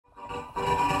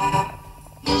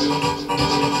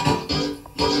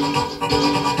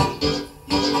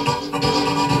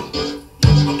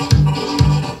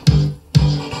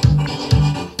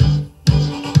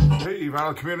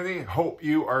vinyl community. Hope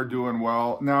you are doing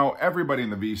well. Now, everybody in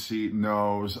the VC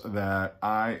knows that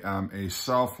I am a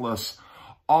selfless,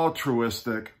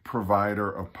 altruistic provider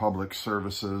of public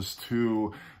services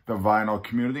to the vinyl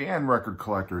community and record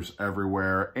collectors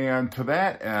everywhere. And to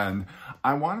that end,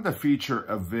 I wanted to feature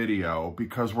a video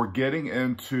because we're getting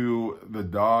into the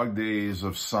dog days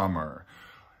of summer.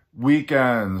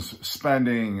 Weekends,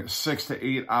 spending 6 to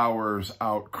 8 hours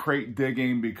out crate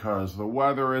digging because the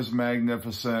weather is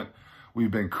magnificent.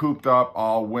 We've been cooped up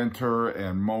all winter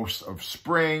and most of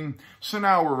spring. So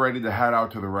now we're ready to head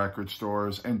out to the record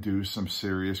stores and do some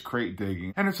serious crate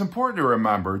digging. And it's important to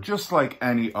remember, just like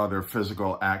any other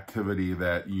physical activity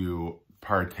that you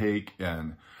partake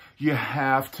in, you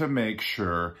have to make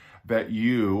sure that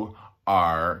you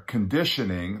are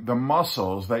conditioning the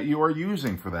muscles that you are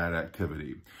using for that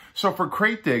activity. So for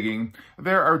crate digging,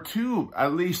 there are two,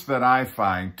 at least that I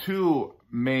find, two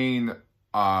main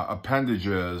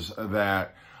appendages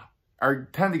that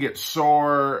tend to get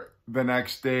sore the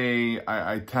next day.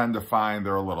 I tend to find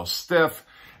they're a little stiff.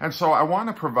 And so I want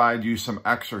to provide you some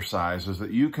exercises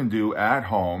that you can do at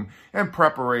home in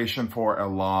preparation for a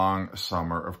long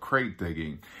summer of crate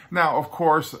digging. Now, of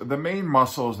course, the main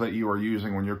muscles that you are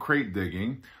using when you're crate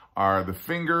digging are the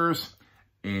fingers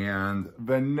and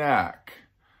the neck,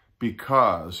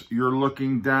 because you're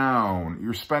looking down.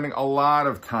 You're spending a lot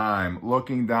of time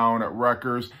looking down at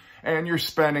records, and you're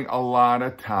spending a lot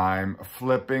of time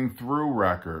flipping through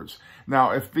records.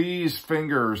 Now, if these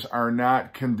fingers are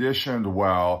not conditioned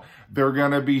well, they're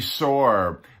gonna be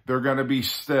sore, they're gonna be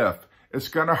stiff. It's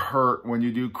gonna hurt when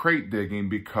you do crate digging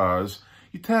because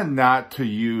you tend not to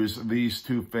use these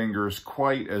two fingers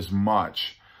quite as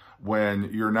much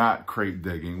when you're not crate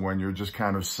digging, when you're just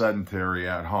kind of sedentary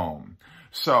at home.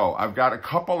 So I've got a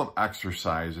couple of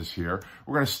exercises here.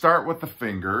 We're gonna start with the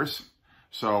fingers.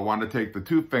 So I want to take the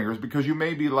two fingers, because you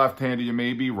may be left-handed, you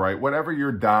may be right, whatever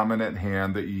your dominant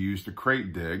hand that you use to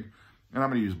crate dig. And I'm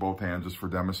going to use both hands just for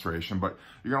demonstration, but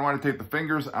you're going to want to take the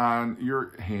fingers on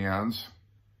your hands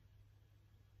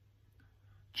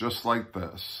just like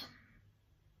this.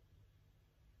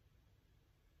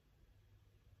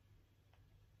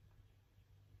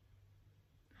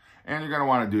 And you're going to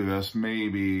want to do this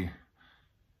maybe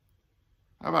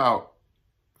about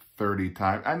 30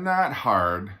 times, and not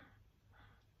hard.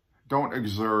 Don't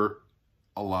exert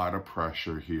a lot of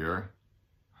pressure here,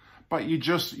 but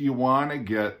you want to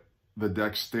get the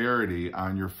dexterity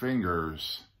on your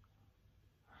fingers.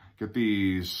 Get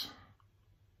these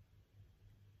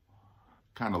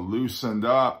kind of loosened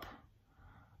up,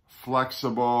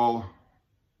 flexible.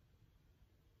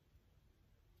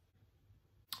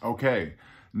 Okay,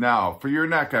 now for your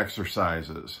neck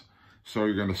exercises. So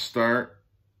you're going to start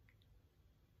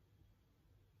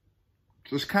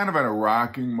just kind of in a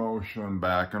rocking motion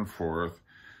back and forth,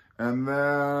 and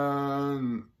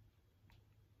then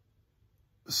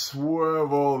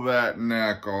swivel that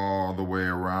neck all the way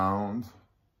around.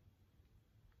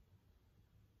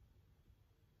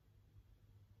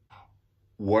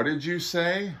 What did you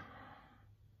say?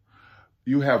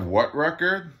 You have what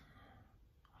record?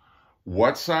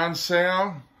 What's on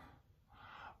sale?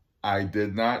 I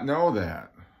did not know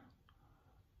that.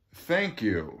 Thank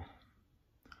you.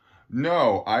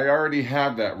 No, I already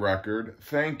have that record.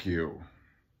 Thank you.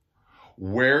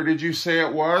 Where did you say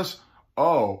it was?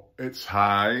 Oh, it's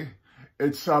high.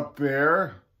 It's up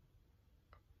there.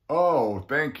 Oh,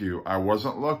 thank you. I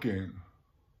wasn't looking.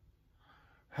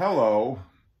 Hello.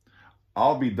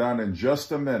 I'll be done in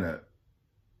just a minute.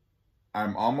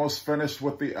 I'm almost finished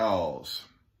with the L's.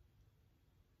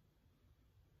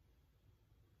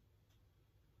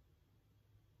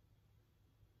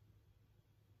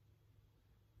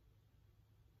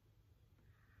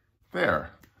 There.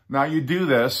 Now you do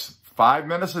this 5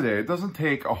 minutes a day. It doesn't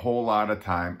take a whole lot of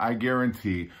time. I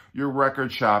guarantee your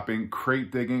record shopping, crate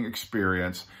digging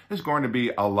experience is going to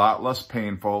be a lot less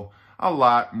painful, a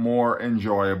lot more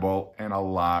enjoyable, and a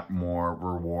lot more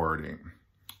rewarding.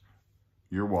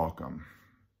 You're welcome.